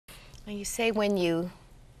Now you say when you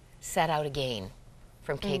set out again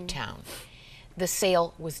from Cape Town, the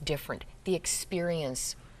sail was different. The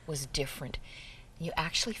experience was different. You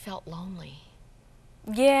actually felt lonely.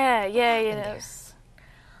 Yeah, you know. there?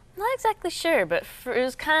 I'm not exactly sure, but it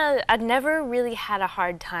was kind of, I'd never really had a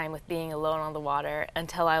hard time with being alone on the water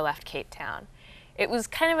until I left Cape Town. It was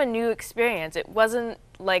kind of a new experience. It wasn't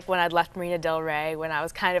like when I'd left Marina del Rey, when I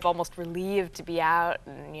was kind of almost relieved to be out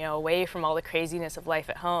and, you know, away from all the craziness of life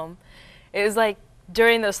at home. It was like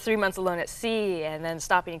during those 3 months alone at sea and then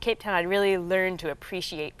stopping in Cape Town, I'd really learned to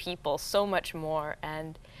appreciate people so much more.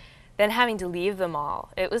 And then having to leave them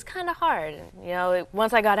all, it was kind of hard. And, you know,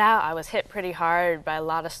 once I got out, I was hit pretty hard by a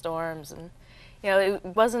lot of storms, and you know,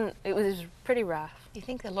 it was pretty rough. Do you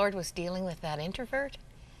think the Lord was dealing with that introvert,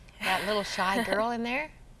 that little shy girl in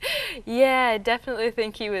there? Yeah, I definitely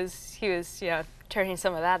think he was, you know, turning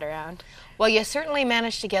some of that around. Well, you certainly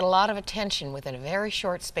managed to get a lot of attention within a very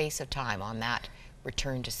short space of time on that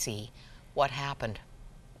return to sea. What happened?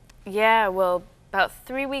 Yeah, well, about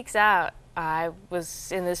 3 weeks out, I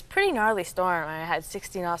was in this pretty gnarly storm. I had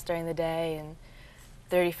 60 knots during the day and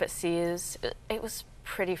 30-foot seas. It was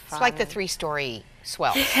pretty fun. It's like the 3-story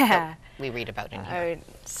swells that we read about in here. I mean,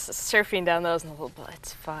 surfing down those in the little boat,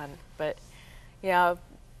 it's fun. But, you know,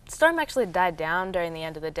 the storm actually died down during the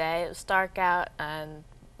end of the day. It was dark out, and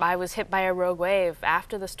I was hit by a rogue wave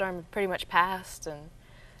after the storm had pretty much passed. And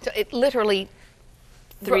So it literally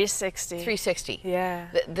 360. 360. Yeah.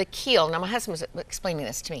 The keel, now my husband was explaining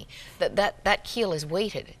this to me, that keel is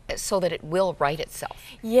weighted so that it will right itself.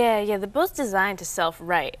 Yeah, the boat's designed to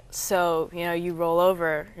self-right. So, you know, you roll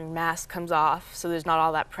over, your mast comes off, so there's not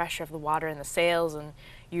all that pressure of the water in the sails, and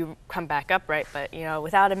you come back upright. But, you know,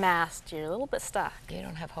 without a mast, you're a little bit stuck. You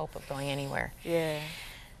don't have hope of going anywhere. Yeah.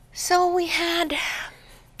 So we had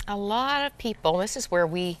a lot of people. This is where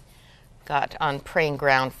we got on praying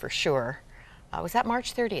ground for sure. Was that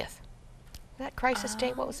March 30th? That crisis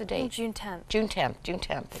date? What was the date? June 10th. June 10th. June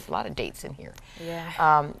 10th. There's a lot of dates in here.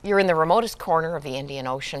 Yeah. You're in the remotest corner of the Indian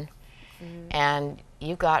Ocean, and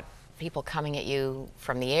you got people coming at you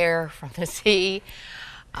from the air, from the sea.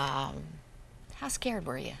 How scared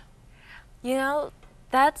were you? You know,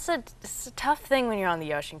 it's a tough thing when you're on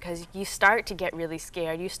the ocean, because you start to get really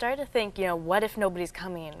scared. You start to think, you know, what if nobody's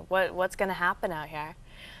coming? What's going to happen out here?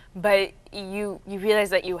 But you realize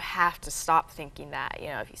that you have to stop thinking that. You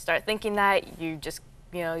know, if you start thinking that, you just,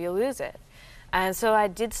 you know, you'll lose it. And so I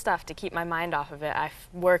did stuff to keep my mind off of it. I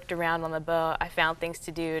worked around on the boat. I found things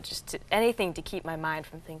to do, anything to keep my mind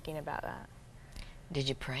from thinking about that. Did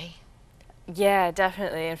you pray? Yeah,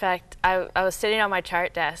 definitely. In fact, I was sitting on my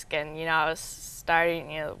chart desk, and, you know, I was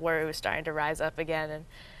starting, you know, worry was starting to rise up again. And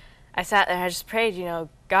I sat there and I just prayed, you know,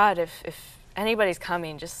 God, if anybody's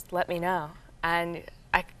coming, just let me know. And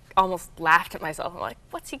I almost laughed at myself. I'm like,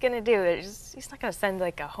 what's he gonna do? He's not gonna send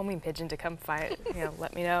like a homing pigeon to come find, you know,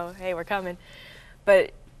 let me know, hey, we're coming.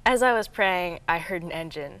 But as I was praying, I heard an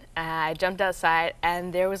engine, and I jumped outside,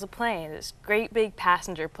 and there was a plane, this great big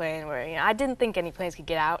passenger plane where, you know, I didn't think any planes could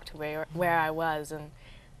get out to where I was, and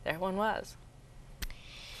there one was.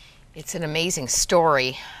 It's an amazing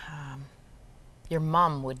story. Your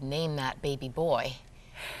mom would name that baby boy,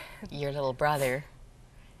 your little brother,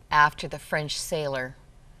 after the French sailor,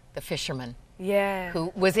 the fisherman,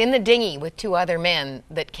 who was in the dinghy with 2 other men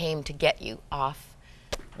that came to get you off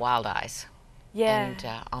Wild Eyes and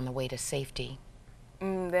on the way to safety.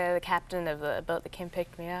 The captain of the boat that came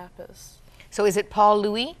picked me up. So is it Paul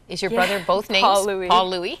Louis? Is your brother both names? Paul Louis. Paul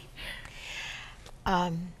Louis.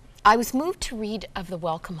 I was moved to read of the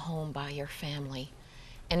welcome home by your family,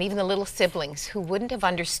 and even the little siblings who wouldn't have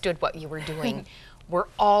understood what you were doing were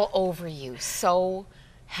all over you, so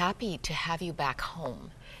happy to have you back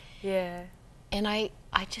home. Yeah. And I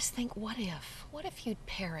just think, what if you'd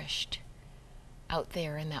perished out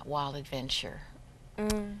there in that wild adventure?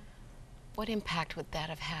 What impact would that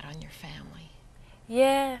have had on your family?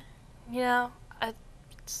 Yeah, you know,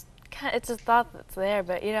 it's a thought that's there,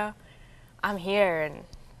 but, you know, I'm here, and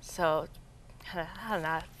so, I don't know,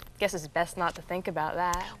 I guess it's best not to think about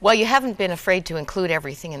that. Well, you haven't been afraid to include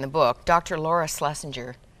everything in the book. Dr. Laura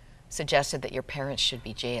Schlesinger suggested that your parents should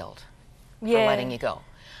be jailed for letting you go.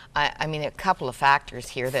 I mean, a couple of factors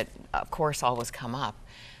here that, of course, always come up.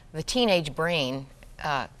 The teenage brain,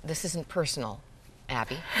 this isn't personal,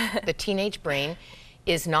 Abby. The teenage brain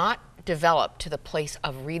is not developed to the place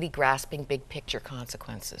of really grasping big picture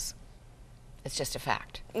consequences. It's just a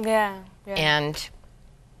fact. Yeah. And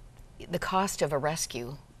the cost of a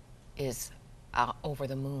rescue is over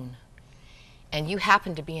the moon. And you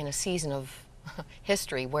happen to be in a season of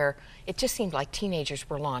history where it just seemed like teenagers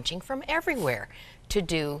were launching from everywhere to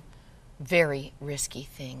do very risky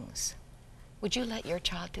things. Would you let your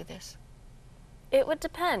child do this? It would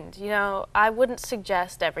depend. You know, I wouldn't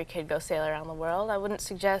suggest every kid go sail around the world. I wouldn't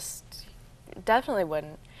suggest, definitely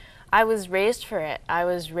wouldn't. I was raised for it. I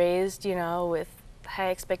was raised, you know, with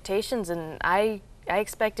high expectations, and I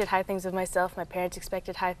expected high things of myself. My parents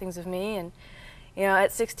expected high things of me, and, you know,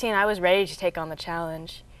 at 16 I was ready to take on the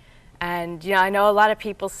challenge. And, you know, I know a lot of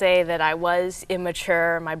people say that I was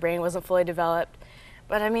immature, my brain wasn't fully developed,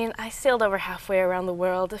 but I mean, I sailed over halfway around the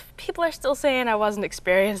world. If people are still saying I wasn't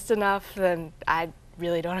experienced enough, then I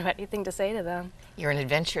really don't have anything to say to them. You're an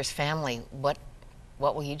adventurous family. What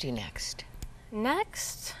will you do next?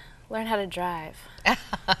 Next, learn how to drive.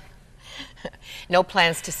 No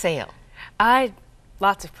plans to sail?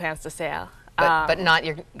 Lots of plans to sail. But not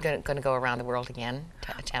you're going to go around the world again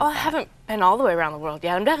to attempt that? I haven't been all the way around the world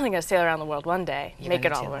yet. I'm definitely going to sail around the world one day, make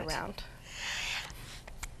it all the way around.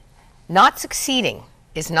 Not succeeding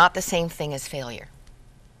is not the same thing as failure.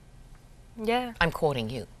 Yeah. I'm quoting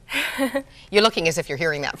you. You're looking as if you're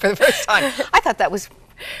hearing that for the first time. I thought that was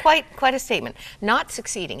quite a statement. Not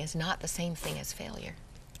succeeding is not the same thing as failure.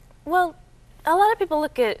 Well, a lot of people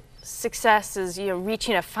look at success as, you know,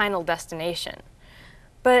 reaching a final destination.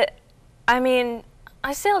 But I mean,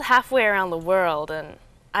 I sailed halfway around the world, and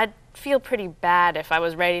I'd feel pretty bad if I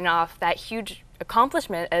was writing off that huge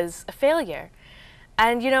accomplishment as a failure.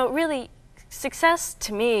 And, you know, really, success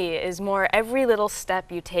to me is more every little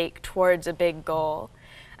step you take towards a big goal.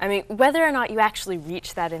 I mean, whether or not you actually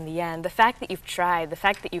reach that in the end, the fact that you've tried, the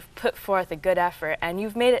fact that you've put forth a good effort, and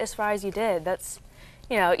you've made it as far as you did, that's,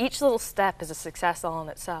 you know, each little step is a success all in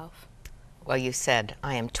itself. Well, you said,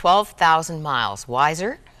 I am 12,000 miles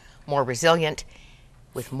wiser, more resilient,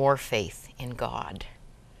 with more faith in God.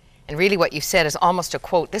 And really what you said is almost a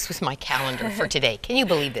quote. This was my calendar for today. Can you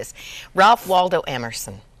believe this? Ralph Waldo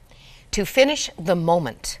Emerson. To finish the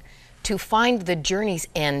moment, to find the journey's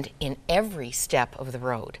end in every step of the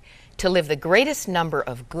road, to live the greatest number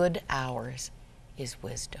of good hours is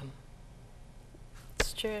wisdom.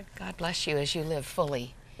 It's true. God bless you as you live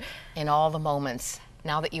fully in all the moments.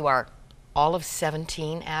 Now that you are all of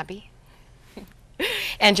 17, Abby.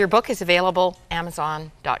 And your book is available,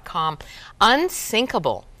 Amazon.com.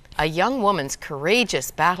 Unsinkable, a young woman's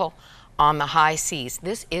courageous battle on the high seas.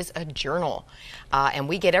 This is a journal, and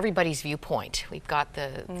we get everybody's viewpoint. We've got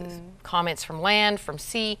the comments from land, from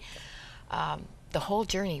sea, the whole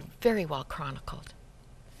journey very well chronicled.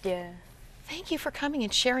 Yeah. Thank you for coming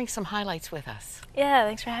and sharing some highlights with us. Yeah,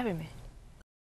 thanks for having me.